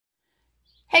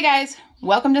Hey guys,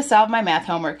 welcome to Solve My Math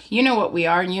Homework. You know what we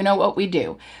are and you know what we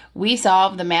do. We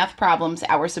solve the math problems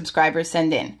our subscribers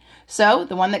send in. So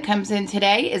the one that comes in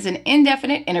today is an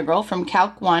indefinite integral from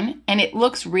Calc 1 and it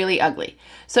looks really ugly.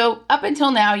 So up until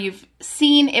now you've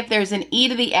seen if there's an e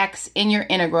to the x in your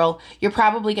integral, you're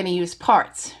probably going to use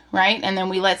parts, right? And then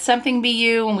we let something be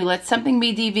u and we let something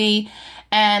be dv.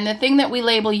 And the thing that we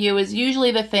label u is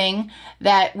usually the thing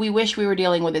that we wish we were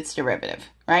dealing with its derivative,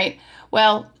 right?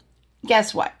 Well,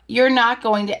 guess what? You're not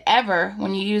going to ever,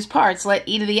 when you use parts, let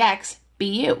e to the x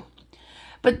be u.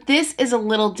 But this is a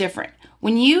little different.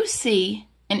 When you see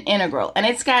an integral, and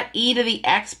it's got e to the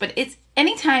x, but it's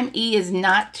anytime e is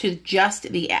not to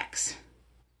just the x,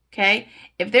 okay?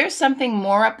 If there's something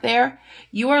more up there,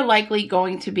 you are likely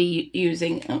going to be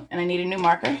using, oh, and I need a new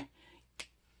marker,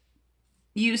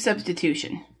 u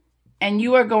substitution. And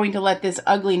you are going to let this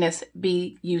ugliness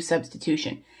be u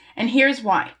substitution. And here's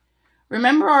why.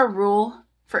 Remember our rule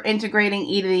for integrating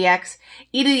e to the x?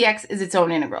 E to the x is its own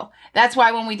integral. That's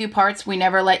why when we do parts, we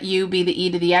never let u be the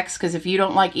e to the x, because if you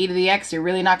don't like e to the x, you're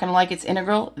really not going to like its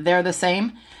integral. They're the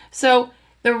same. So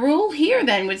the rule here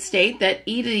then would state that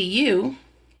e to the u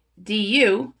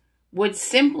du would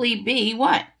simply be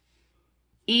what?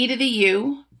 E to the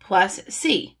u plus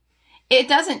c. It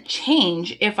doesn't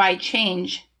change if I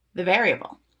change the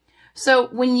variable. So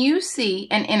when you see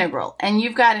an integral and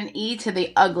you've got an e to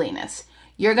the ugliness,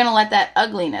 you're going to let that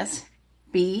ugliness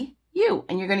be u,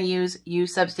 and you're going to use u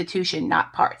substitution,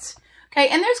 not parts. Okay,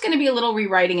 and there's going to be a little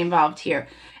rewriting involved here.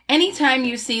 Anytime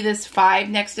you see this 5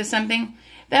 next to something,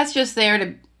 that's just there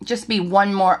to just be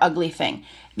one more ugly thing.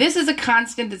 This is a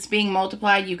constant that's being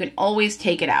multiplied. You can always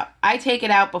take it out. I take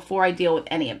it out before I deal with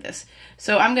any of this.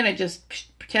 So I'm going to just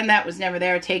pretend that was never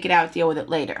there, take it out, deal with it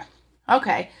later.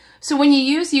 Okay. So when you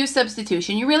use u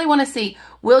substitution, you really want to see,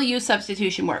 will u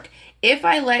substitution work? If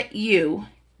I let u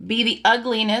be the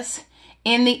ugliness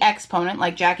in the exponent,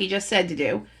 like Jackie just said to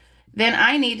do, then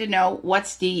I need to know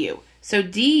what's du. So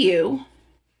du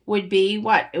would be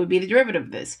what? It would be the derivative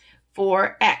of this,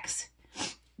 4x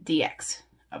dx,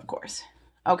 of course.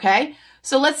 Okay,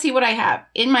 so let's see what I have.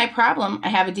 In my problem, I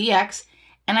have a dx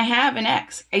and I have an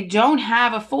x. I don't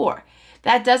have a 4.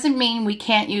 That doesn't mean we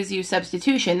can't use u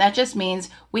substitution. That just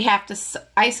means we have to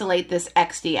isolate this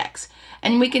x dx.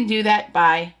 And we can do that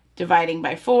by dividing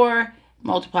by 4,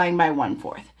 multiplying by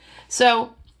 1/4.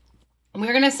 So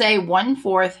we're going to say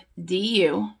 1/4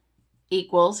 du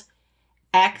equals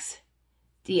x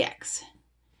dx.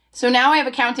 So now I have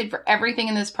accounted for everything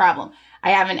in this problem.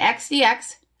 I have an x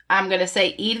dx. I'm going to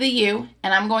say e to the u,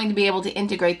 and I'm going to be able to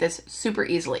integrate this super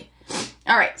easily.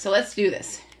 All right, so let's do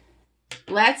this.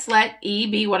 Let's let e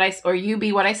be what or u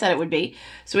be what I said it would be.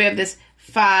 So we have this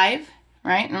 5,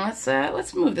 right? And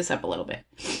let's move this up a little bit.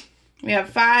 We have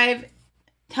 5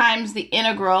 times the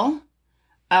integral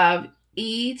of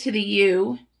e to the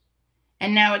u,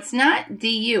 and now it's not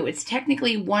du, it's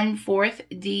technically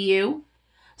 1/4 du.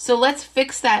 So let's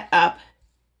fix that up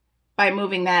by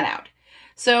moving that out.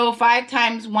 So 5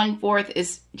 times 1/4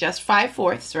 is just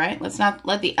 5/4, right? Let's not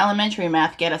let the elementary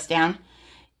math get us down.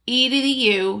 E to the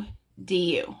u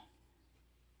du.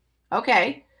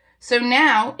 Okay, so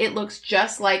now it looks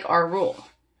just like our rule,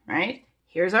 right?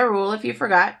 Here's our rule if you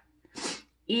forgot.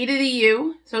 E to the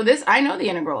u, so this, I know the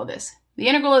integral of this. The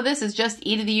integral of this is just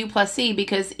e to the u plus c,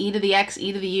 because e to the x,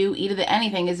 e to the u, e to the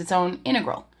anything is its own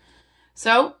integral.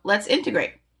 So let's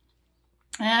integrate.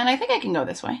 And I think I can go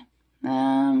this way.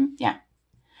 Yeah.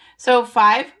 So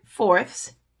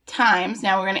 5/4 times,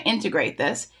 now we're going to integrate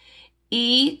this,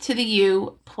 e to the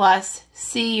u plus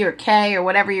c or k or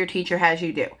whatever your teacher has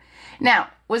you do. Now,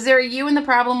 was there a u in the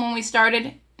problem when we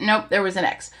started? Nope, there was an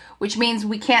x, which means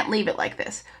we can't leave it like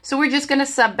this. So we're just going to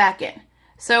sub back in.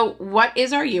 So what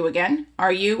is our u again?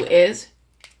 Our u is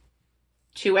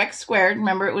 2x squared.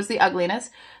 Remember, it was the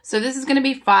ugliness. So this is going to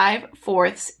be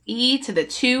 5/4 e to the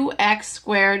 2x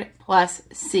squared plus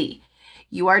c.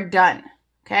 You are done.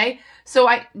 Okay? So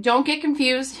don't get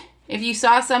confused. If you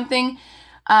saw something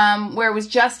where it was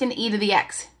just an e to the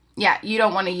x, yeah, you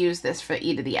don't want to use this for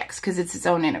e to the x because it's its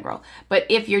own integral. But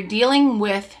if you're dealing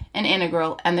with an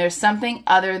integral and there's something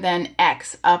other than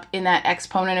x up in that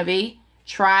exponent of e,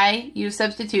 try u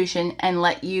substitution and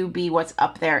let u be what's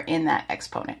up there in that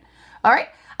exponent. All right,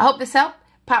 I hope this helped.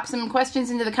 Pop some questions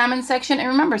into the comments section. And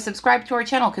remember, subscribe to our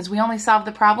channel because we only solve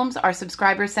the problems our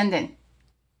subscribers send in.